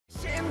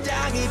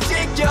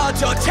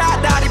느껴져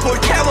차라리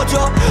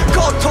불태워줘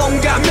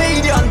고통과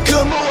미련 그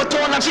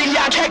무엇도 남지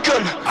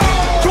않게끔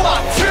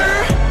조마트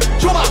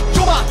You're my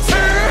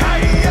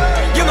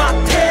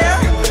tear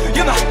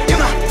You're my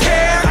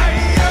tear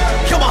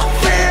You're my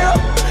fear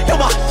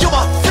You're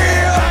my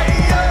fear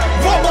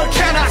What more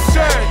can I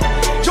say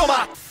You're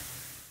my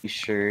You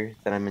sure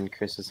that I'm in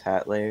Chris's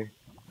hat layer?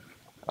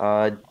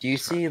 Do you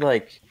see,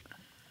 like,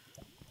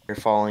 you're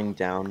falling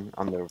down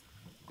on the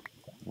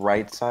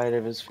right side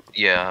of his...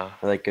 Yeah.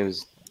 Like,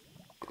 goes...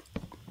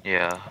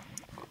 Yeah.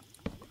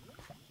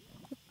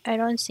 I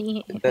don't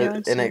see and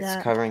it's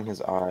that. Covering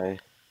his eye.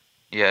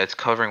 Yeah, it's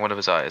covering one of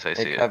his eyes, I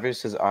see it. It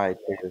covers his eye,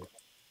 too.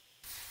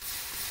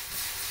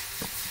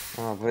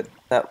 Oh, but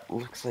that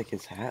looks like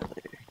his hat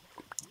layer.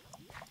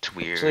 It's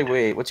weird. Actually,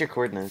 wait, what's your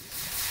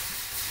coordinates?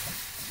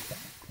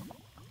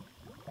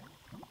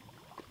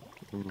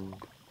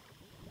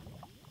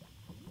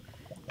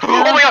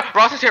 Oh my god!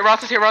 Ross is here!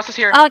 Ross is here! Ross is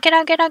here! Oh, get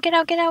out, Jay,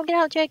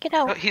 get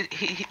out. No,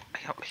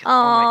 Oh,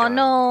 oh my god.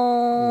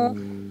 no.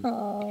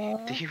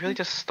 Hmm. Did he really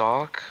just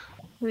stalk?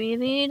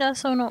 Really? That's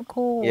so not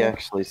cool. He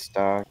actually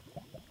stalked.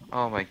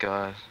 Oh my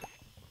god.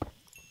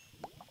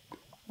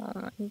 Oh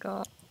my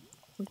god.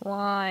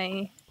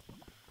 Why?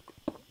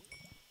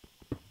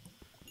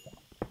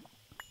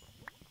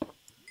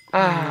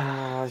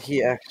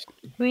 He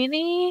actually...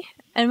 Really?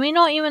 And we're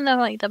not even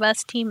the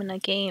best team in the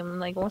game.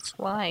 Like, what's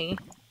why?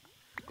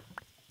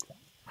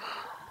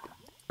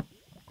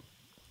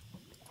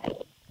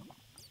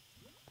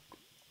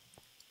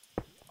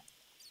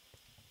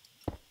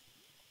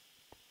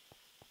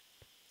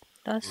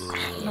 That's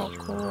not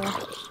cool.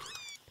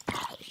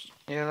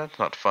 Yeah, that's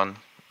not fun.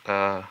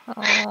 I'm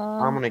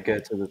gonna go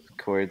to the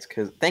chords,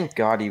 cause thank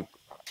God he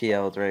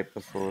TL'd right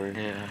before.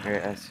 Yeah. Or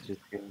SG.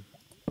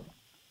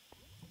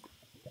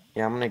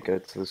 Yeah, I'm gonna go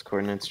to those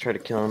coordinates, try to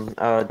kill him.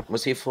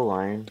 Was he full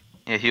iron?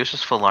 Yeah, he was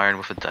just full iron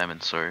with a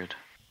diamond sword.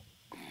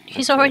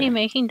 He's already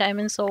making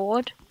diamond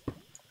sword.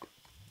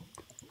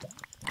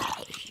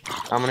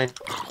 I'm gonna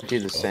do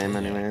the same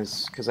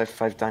anyways, cause I have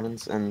 5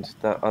 diamonds and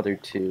the other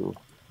 2.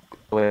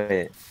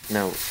 Wait,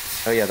 no.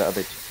 Oh yeah, the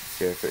other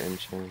 2 are for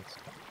enchants.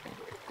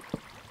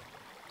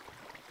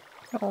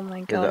 Oh my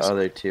Yeah, god. the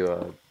other 2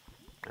 are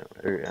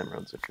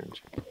emeralds are for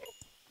enchants.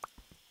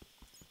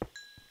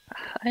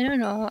 I don't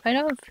know. I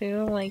don't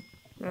feel like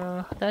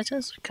that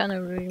just kind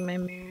of ruined my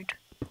mood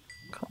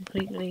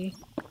completely.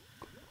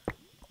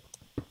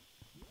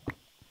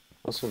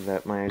 Also,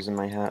 Vetmire's in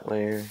my hat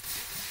layer.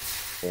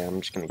 Yeah,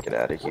 I'm just gonna get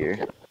out of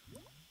here.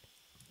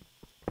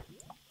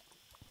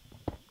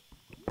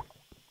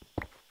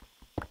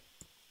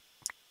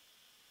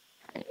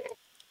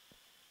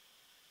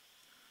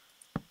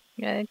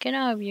 Yeah, get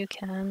out if you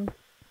can.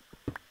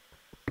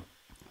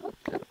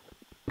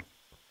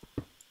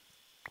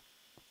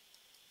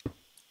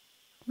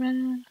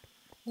 Man,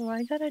 why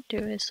you gotta do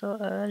it so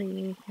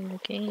early in the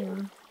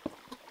game?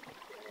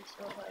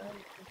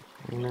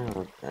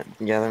 No,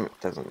 that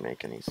doesn't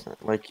make any sense.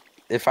 Like,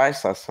 if I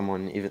saw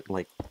someone, even,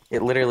 like,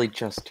 it literally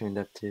just turned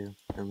up too,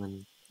 and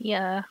then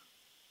Yeah.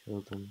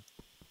 killed them.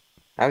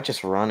 I would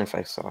just run if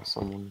I saw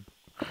someone.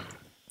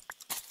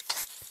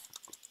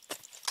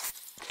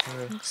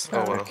 So,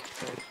 Oh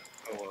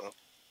well.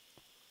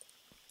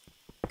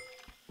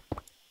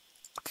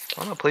 I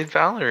wanna play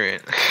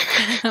Valorant.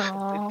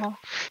 Aww.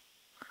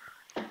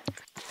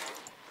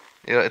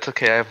 You know, it's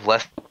okay, I have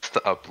less to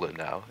upload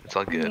now. It's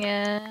all good.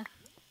 Yeah.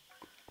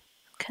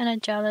 Kinda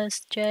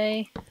jealous,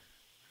 Jay.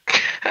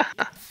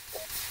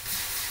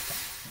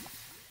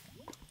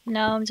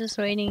 Now I'm just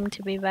waiting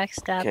to be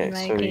backstabbed in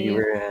my so game. you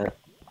were at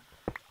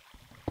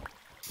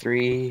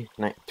 3,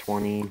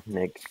 20,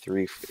 neg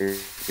 3,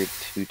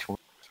 220,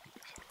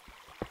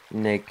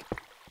 neg,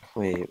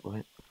 wait,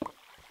 what?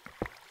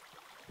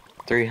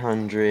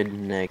 300,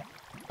 neg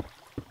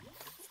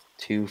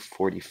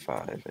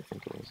 245, I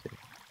think it was.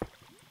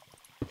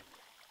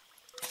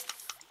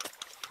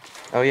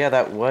 Oh yeah,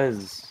 that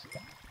was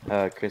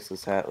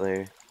Chris's hat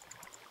layer.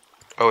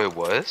 Oh, it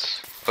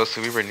was? Oh,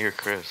 so we were near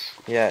Chris.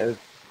 Yeah,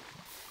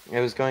 it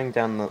was going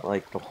down the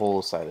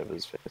whole side of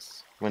his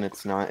face. When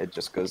it's not, it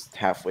just goes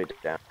halfway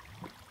down.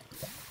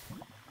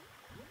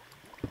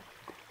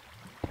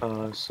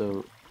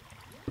 So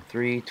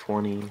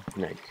 320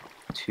 neg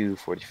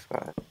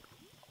 245.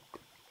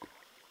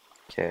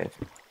 Okay,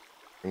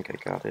 I think I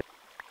got it.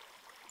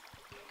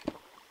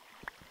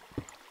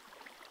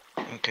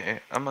 Okay,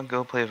 I'm gonna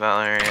go play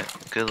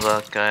Valorant. Good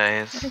luck,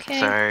 guys. Okay.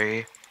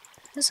 Sorry.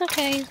 It's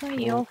okay, it's not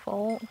your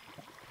fault.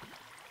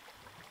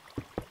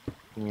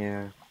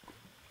 Yeah.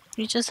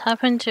 You just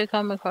happen to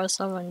come across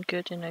someone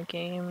good in a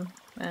game,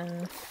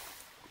 and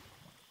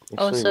Actually,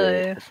 also,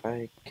 wait, if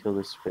I kill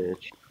this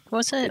bitch,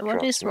 what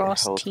drops is me a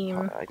Ross health team?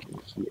 pot I can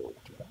heal.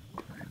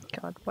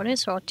 God, what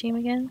is Ross team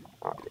again?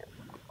 Oh,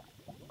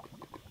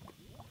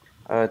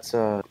 damn. It's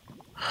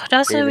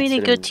That's a David really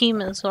Sid good and-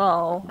 team as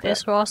well. Yeah.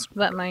 It's Ross,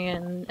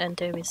 Batman, and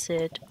David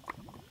Sid.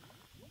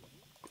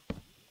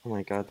 Oh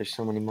my god, there's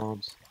so many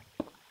mobs.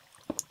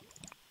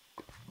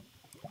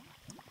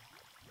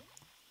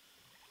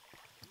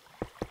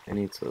 I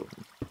need to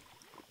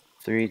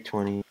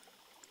 320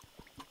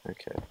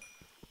 Okay.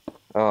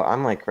 Oh,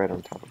 I'm like right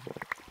on top of it.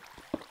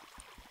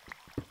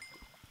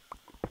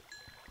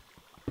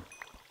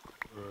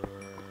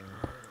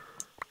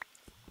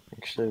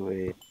 Actually,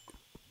 wait.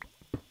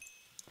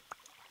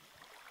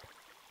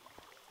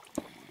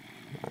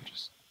 I'll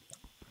just...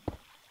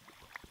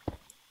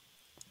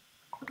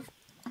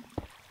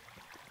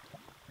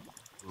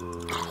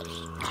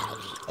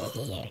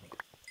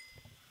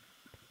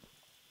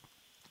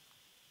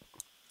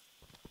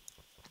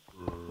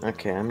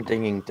 Okay, I'm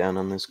digging down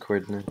on those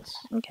coordinates.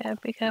 Okay,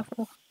 be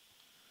careful.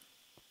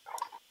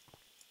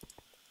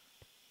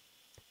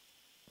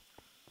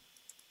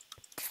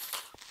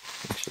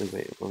 Actually,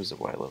 wait, what was the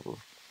Y level?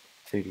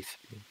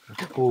 33.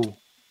 Oh,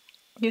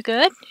 You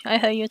good? I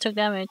heard you took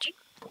damage.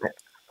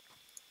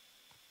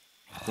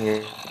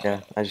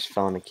 yeah, I just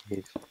fell in a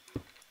cave.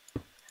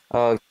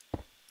 Oh,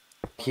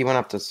 he went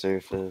up the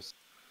surface.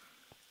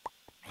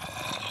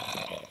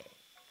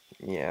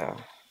 Yeah.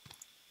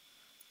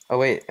 Oh,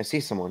 wait, I see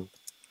someone.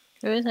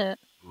 Who is it?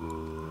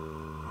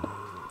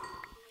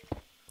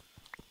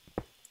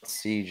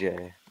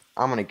 CJ.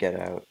 I'm gonna get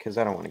out, because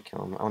I don't want to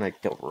kill him. I want to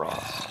kill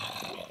Ross.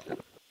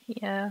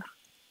 Yeah.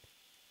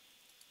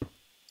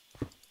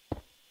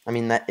 I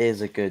mean, that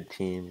is a good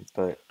team,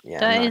 but yeah,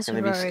 I'm That not is a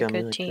gonna be very scummy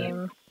good like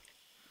team.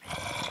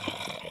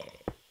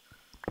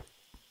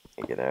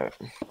 that. Get out.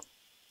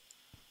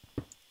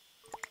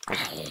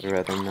 I'd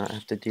rather not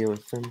have to deal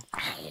with them.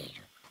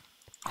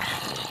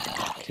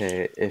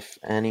 Okay, if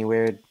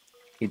anywhere,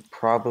 he'd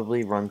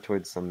probably run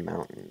towards the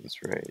mountains,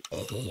 right?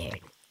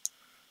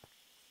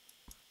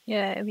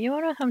 Yeah, if you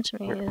wanna come to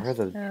me, Where are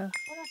the...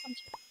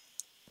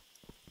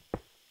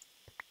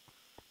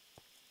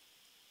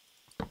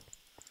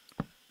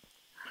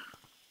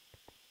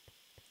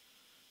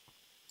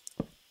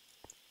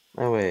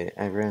 Oh wait,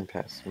 I ran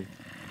past him.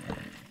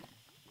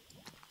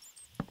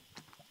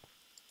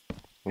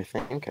 I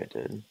think I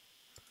did.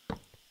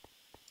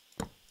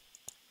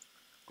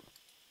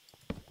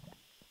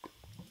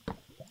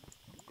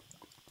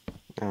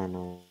 Oh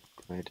no,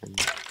 I didn't.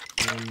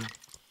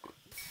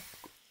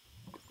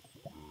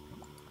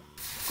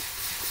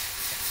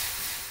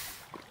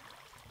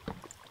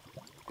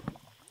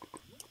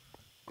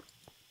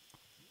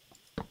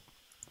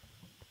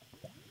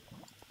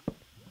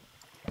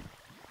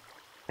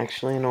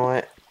 Actually, you know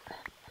what?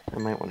 I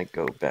might want to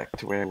go back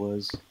to where I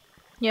was.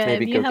 Yeah,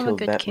 Maybe if you go have a kill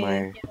good cave.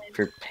 Vetmire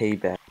for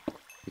payback,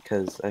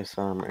 because I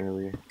saw him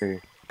earlier,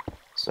 or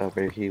saw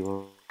where he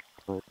was.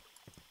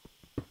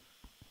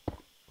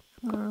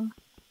 Hmm.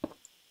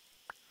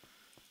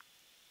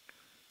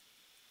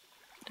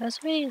 Does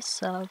really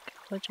suck,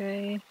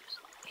 Audrey.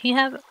 He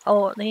have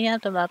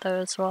the leather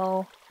as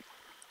well.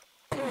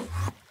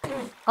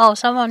 Oh,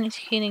 someone is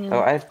hitting Oh,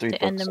 I have 3 the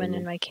books on Enderman in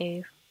me. my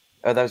cave.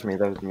 Oh, that was me,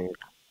 that was me.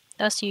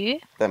 That's you?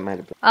 That might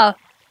have been... Oh,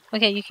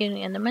 okay, you killing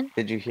Enderman?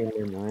 Did you hear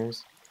the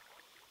noise?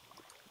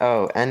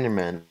 Oh,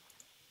 Enderman.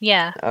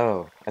 Yeah.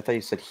 Oh, I thought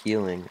you said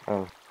healing.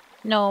 Oh,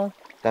 No.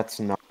 that's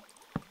not...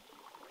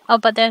 Oh,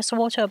 but there's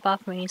water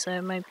above me, so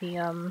it might be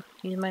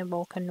you might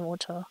walk in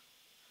water.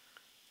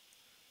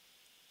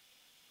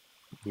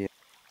 Yeah.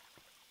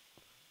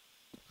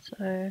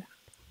 So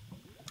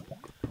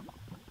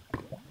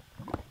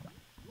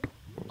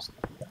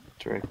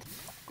Direct.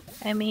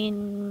 I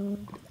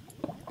mean,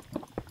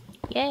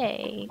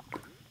 yay.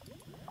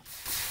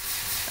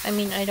 I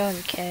mean, I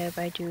don't care if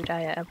I do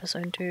die at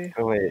episode 2.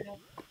 Oh, wait.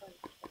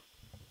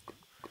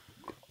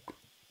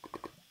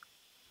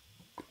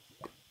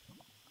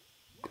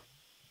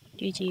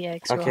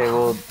 GGX. Okay,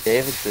 well,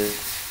 David did...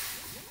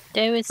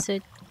 David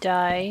said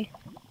die.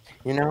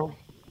 You know,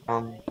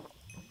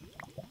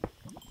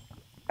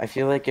 I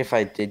feel like if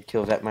I did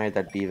kill Vetmire,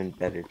 that'd be even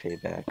better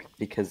payback,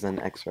 because then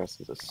XRS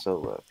is a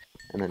solo.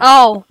 And then...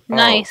 Oh, Oh,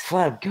 nice.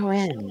 Flab, go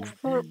in!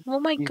 Oh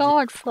my You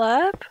god,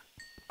 Flap.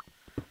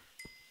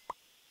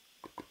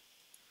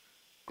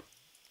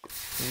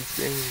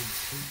 insane.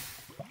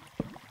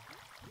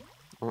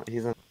 Oh,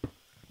 he's on...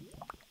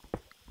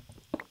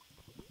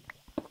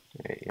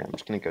 Alright, yeah, I'm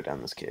just gonna go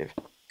down this cave.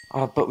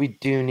 Oh, but we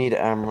do need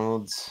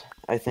emeralds.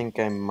 I think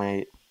I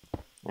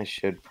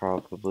should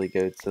probably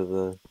go to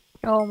the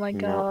Oh my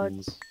god.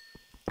 mountains.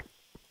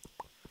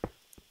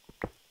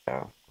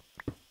 Oh.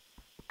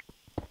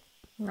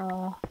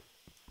 No.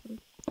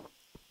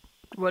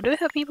 Why do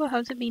people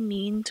have to be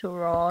mean to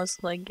Ross?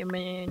 Like, I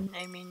mean,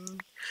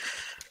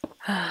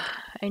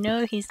 I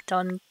know he's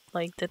done,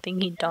 like, the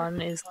thing he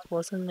done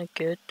wasn't a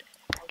good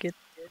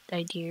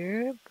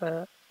idea,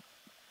 but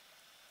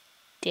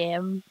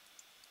damn.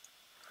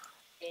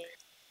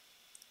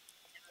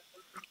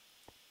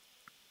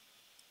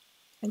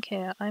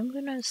 Okay, I'm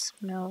gonna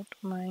smelt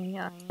my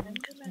iron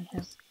because I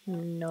have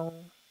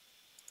none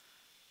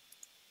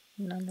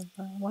of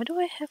that. Why do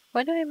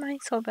I mine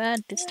so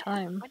bad this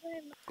time?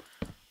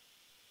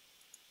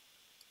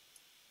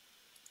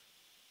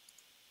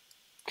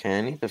 Okay,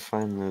 I need to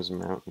find those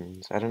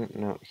mountains. I don't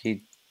know.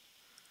 He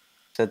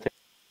said they're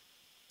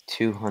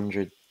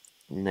 200,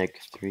 neg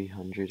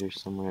 300 or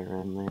somewhere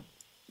around there.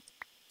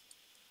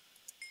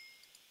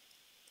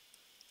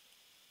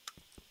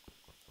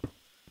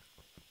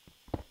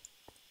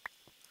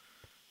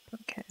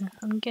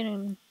 I'm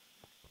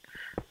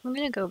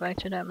gonna go back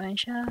to that mine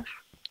shaft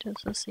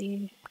just to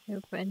see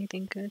if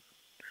anything good.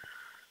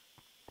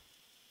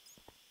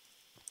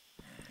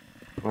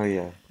 Oh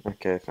yeah.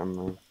 Okay, if I'm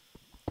the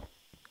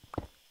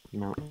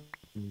mountain.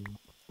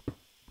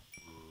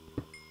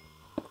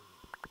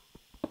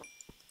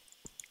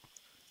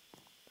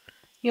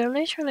 You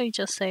literally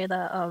just say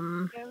that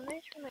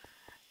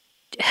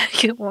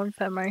you want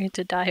Mario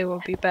to die, it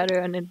would be better,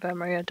 and then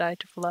Mario died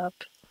to flop.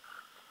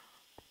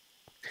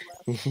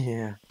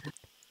 Yeah.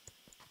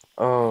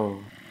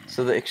 Oh,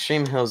 so the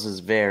extreme hills is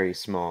very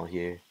small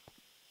here.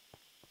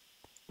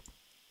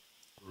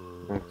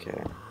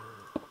 Okay.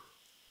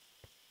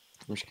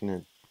 I'm just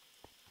gonna.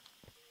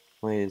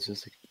 Wait, is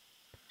this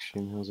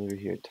extreme hills over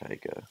here?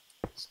 Taiga.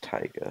 It's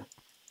Taiga.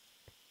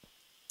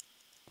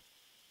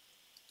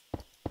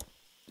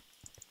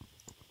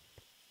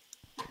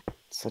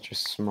 Such a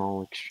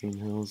small extreme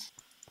hills.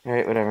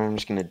 Alright, whatever, I'm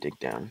just gonna dig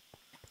down.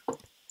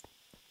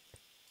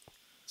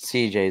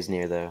 CJ's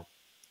near though.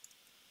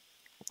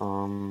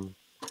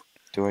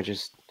 Do I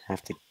just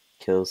have to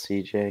kill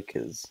CJ?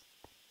 Cause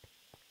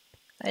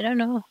I don't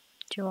know.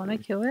 Do you wanna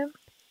kill him?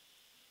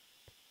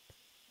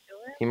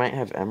 he might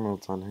have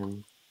emeralds on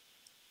him.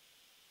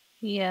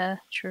 Yeah,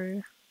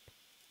 true.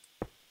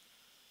 I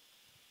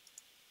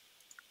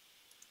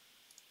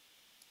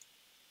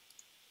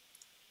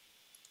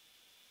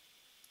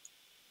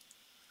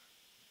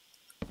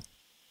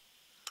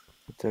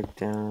dug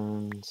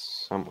down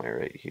somewhere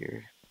right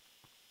here.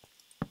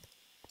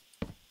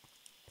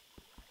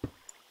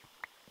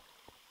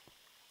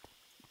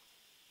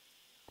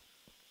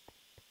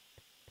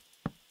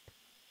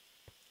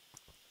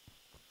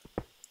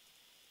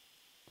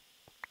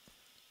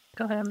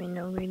 God, I'm in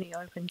a really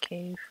open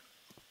cave.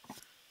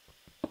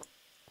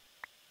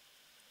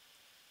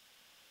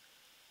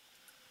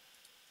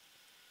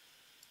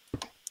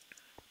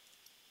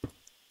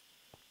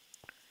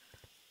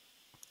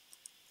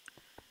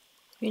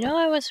 You know,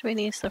 I was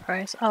really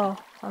surprised. Oh,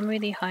 I'm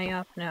really high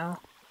up now.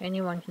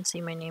 Anyone can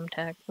see my name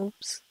tag.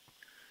 Oops.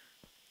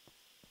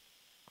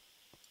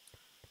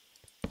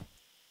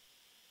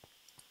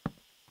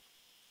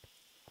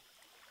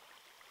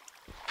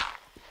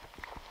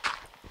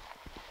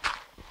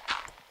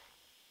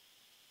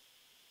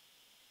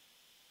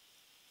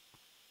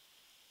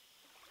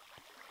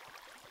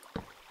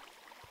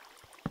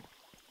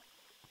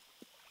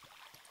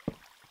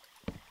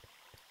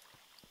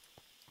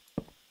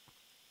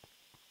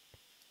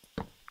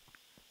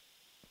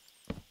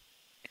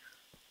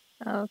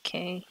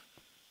 Okay.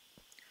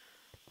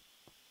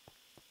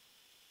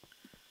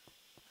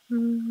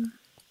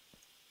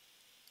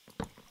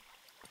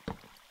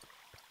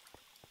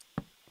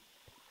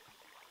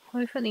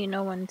 Hopefully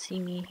no one see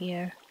me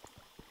here.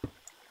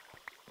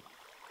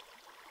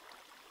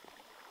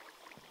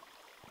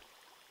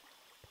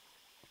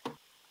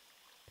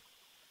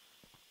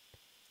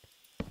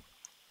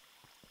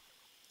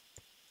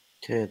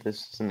 Okay,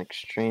 this is an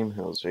extreme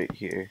hills right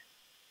here.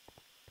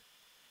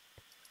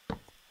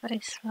 I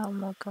smell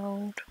more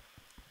gold.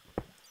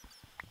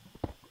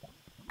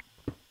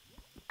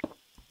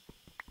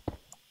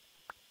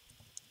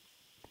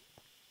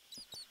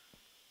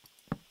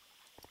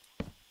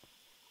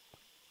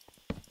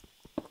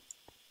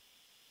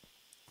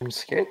 I'm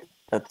scared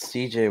that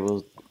CJ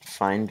will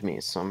find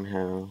me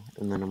somehow,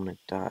 and then I'm gonna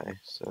die,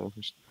 so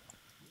just...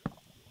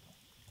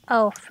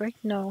 Oh, frick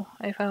no.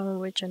 I found a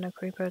witch and a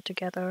creeper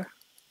together.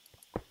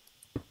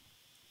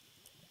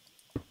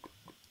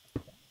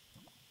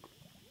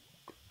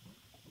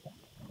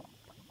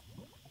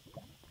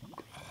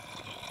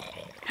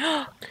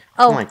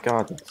 Oh Oh, my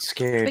god, that's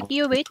scary. frick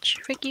you, witch.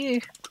 Frick you.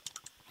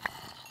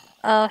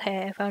 Oh,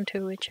 hey, I found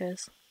 2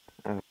 witches.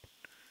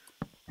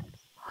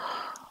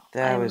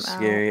 That I'm was out.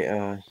 scary.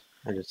 I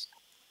just...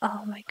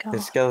 Oh my The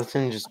god.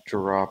 skeleton just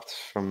dropped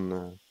from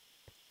the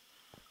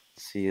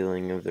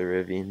ceiling of the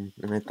ravine,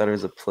 and I thought it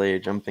was a player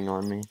jumping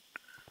on me.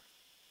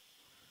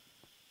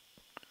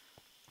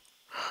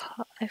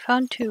 I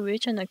found 2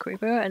 witch and a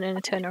creeper, and then I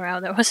turned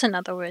around, there was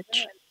another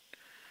witch.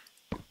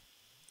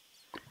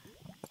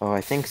 Oh, I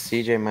think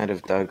CJ might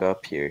have dug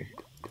up here,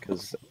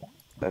 because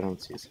I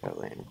don't see his hat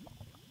lane.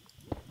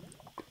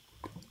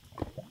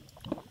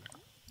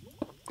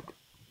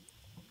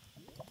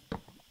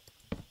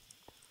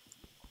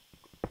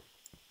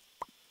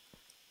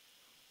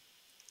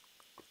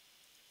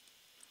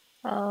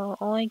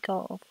 All I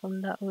got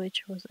from that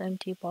witch was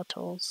empty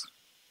bottles.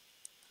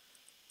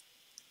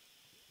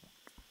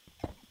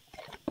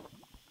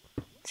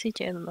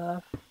 CJ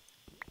love.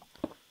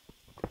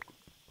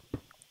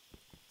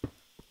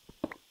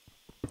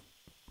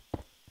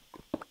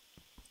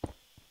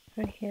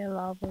 Right here,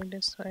 lava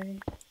this way.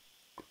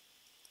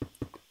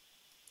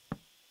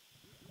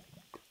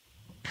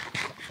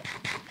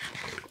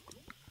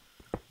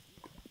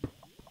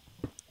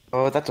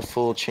 Oh, that's a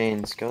full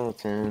chain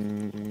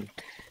skeleton.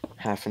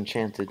 Half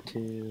enchanted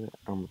too.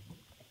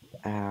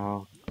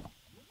 Ow.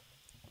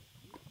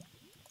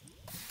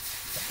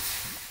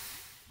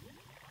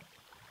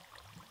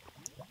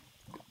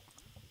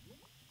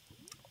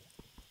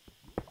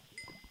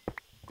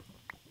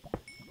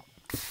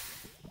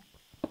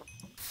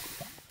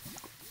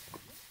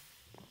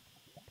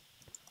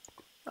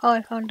 Oh,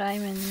 I found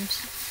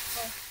diamonds.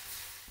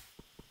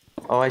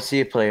 Oh, I see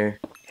a player.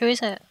 Who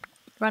is it?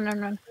 Run, run,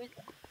 run.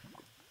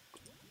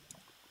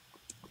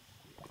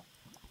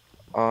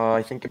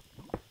 I think.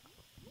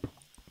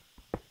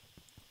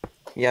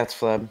 Yeah, it's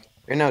Fleb.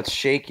 Or no, it's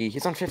Shaky.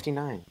 He's on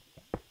 59.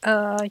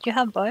 You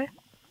have bow?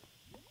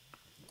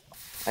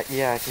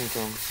 Yeah, I can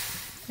kill him.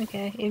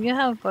 Okay, if you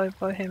have bow,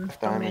 bow him.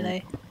 Don't Diamond.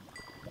 melee.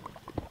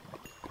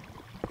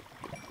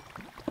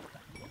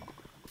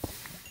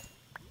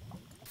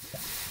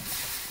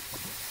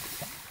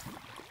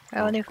 I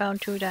only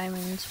found 2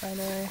 diamonds, by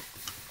the way.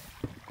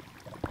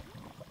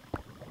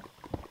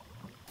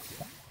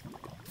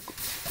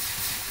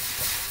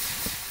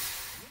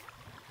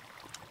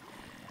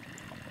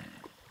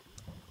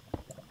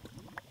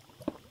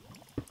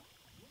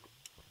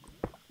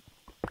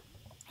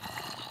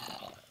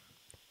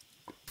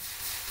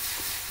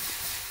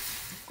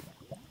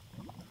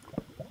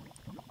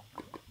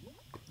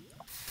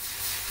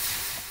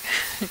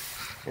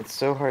 It's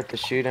so hard to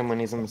shoot him when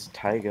he's in this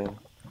taiga.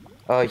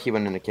 Oh, he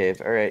went in a cave.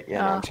 Alright,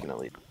 yeah, no, I'm just gonna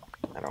leave.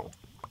 I don't.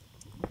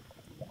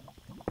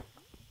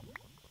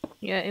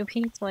 Yeah, if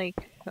he's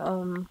like,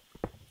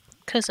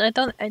 cause I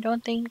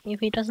don't think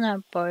if he doesn't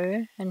have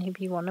bow and if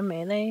he want a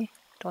melee,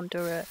 don't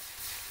do it.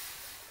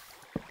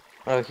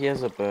 Oh, he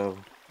has a bow,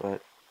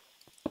 but.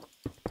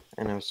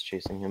 And I was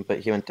chasing him, but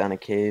he went down a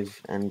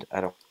cave, and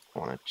I don't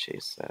want to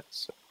chase that,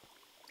 so.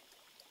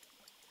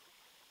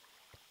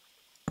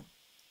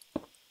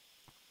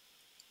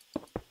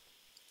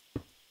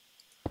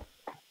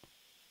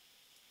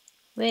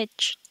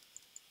 Witch.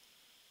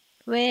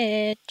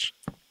 Witch.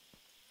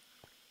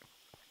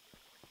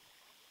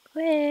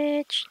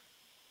 Witch.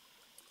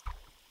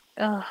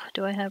 Oh,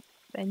 do I have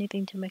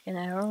anything to make an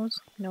arrows?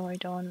 No, I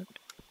don't.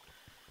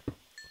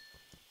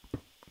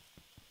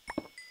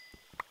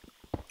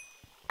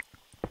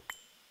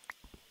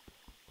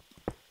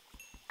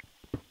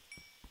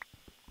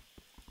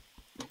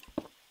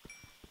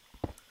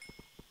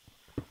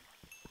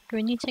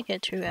 We need to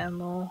get 2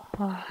 ammo.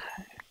 Oh,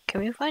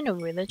 can we find the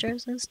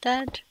villagers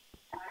instead?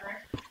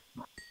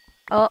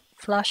 Oh,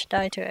 flash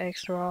die to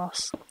X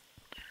Ross.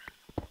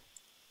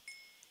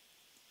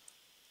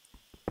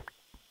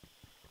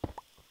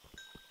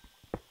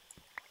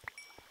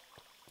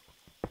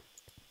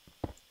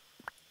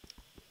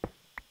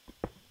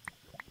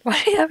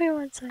 Why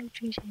everyone say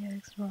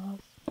GGX Ross?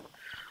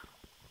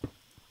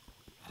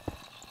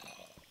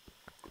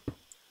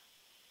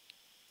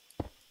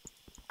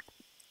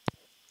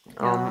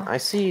 Yeah. I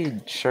see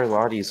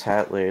Charlotte's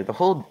hat layer. The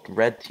whole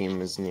red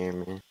team is near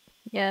me.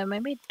 Yeah,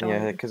 maybe don't.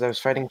 Yeah, because I was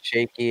fighting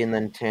Shaky, and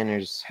then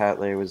Tanner's hat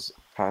layer was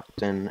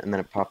popped in, and then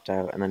it popped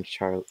out, and then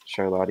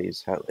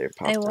Charlotte's hat layer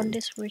popped I in. want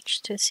this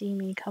witch to see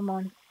me. Come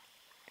on.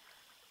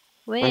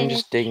 Witch. I'm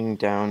just digging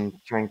down,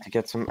 trying to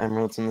get some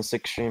emeralds in this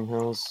extreme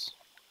hills.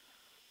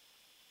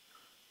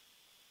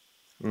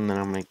 And then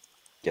I'm gonna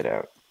get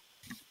out.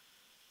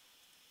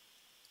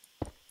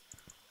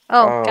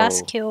 Oh,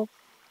 gas Oh. kill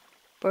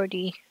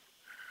birdie.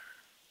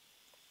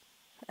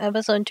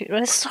 Amazon 2.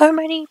 There's so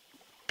many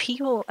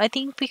people. I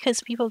think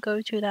because people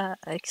go to that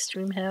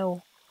extreme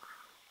hill.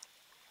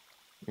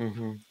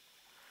 Mm-hmm.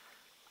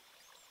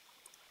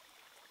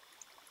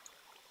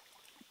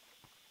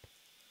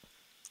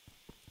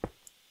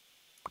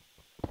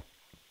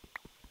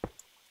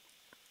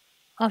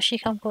 Oh, she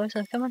come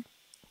closer. Come on.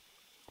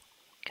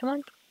 Come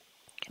on.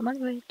 Come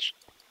on, witch.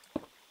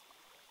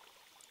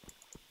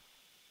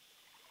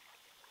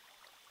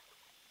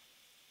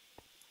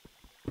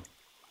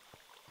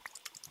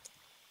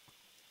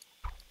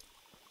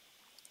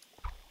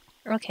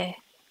 Okay.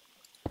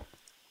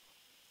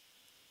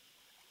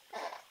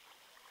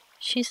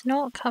 She's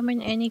not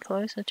coming any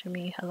closer to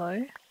me.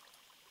 Hello?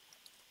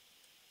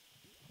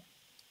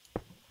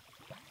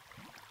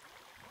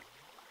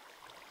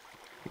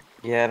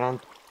 Yeah, I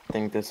don't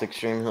think this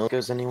extreme hill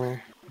goes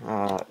anywhere.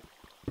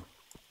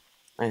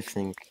 I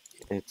think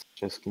it's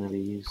just gonna be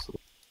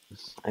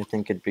useless. I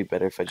think it'd be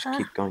better if I just Huh?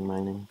 keep going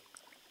mining.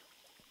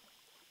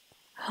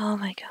 Oh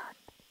my god.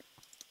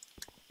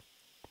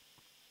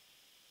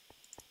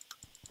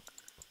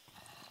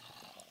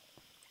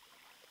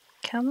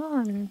 Come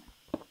on.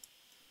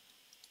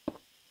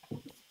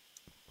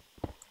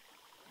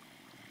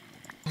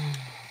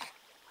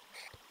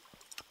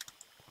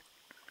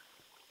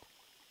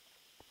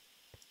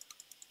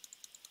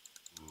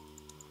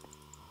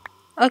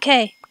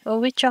 Okay, well,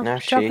 we drop Now a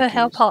Shaky's.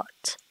 help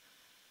pot.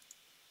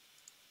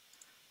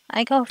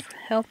 I got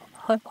help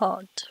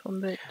pot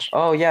from Butch.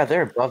 Oh yeah,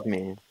 they're above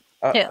me.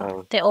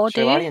 Uh-oh. They all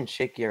do? Charlotte and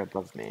Shaky are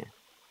above me.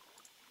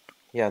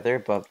 Yeah, they're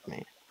above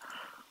me.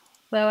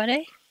 Where are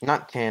they?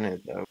 Not Tanner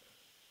though.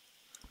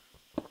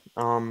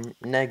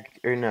 Neg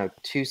or no,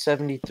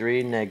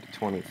 273, neg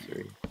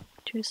 23.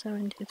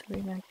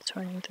 273 next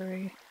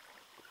 23.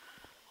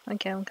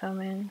 Okay, I'm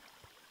coming.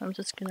 I'm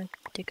just gonna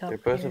dig up They're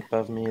both here.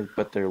 above me,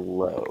 but they're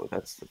low.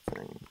 That's the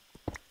thing.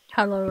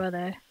 How low are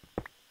they?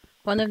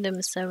 One of them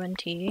is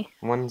 70.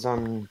 One's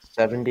on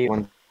 70,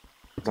 one's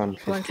on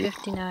 50.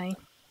 159.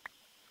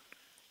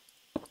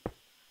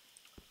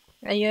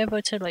 Are you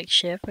able to like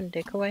shift and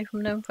dig away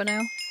from them for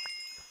now?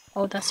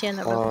 Oh, that's the end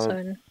of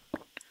episode.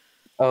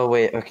 Oh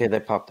wait, okay, they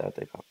popped out.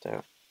 They popped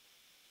out.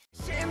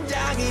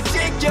 심장이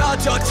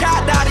찢겨져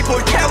차라리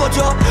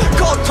불태워줘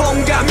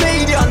고통과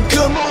미련 그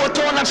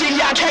무엇도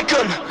남지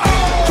않게끔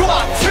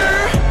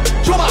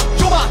조마트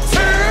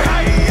조마트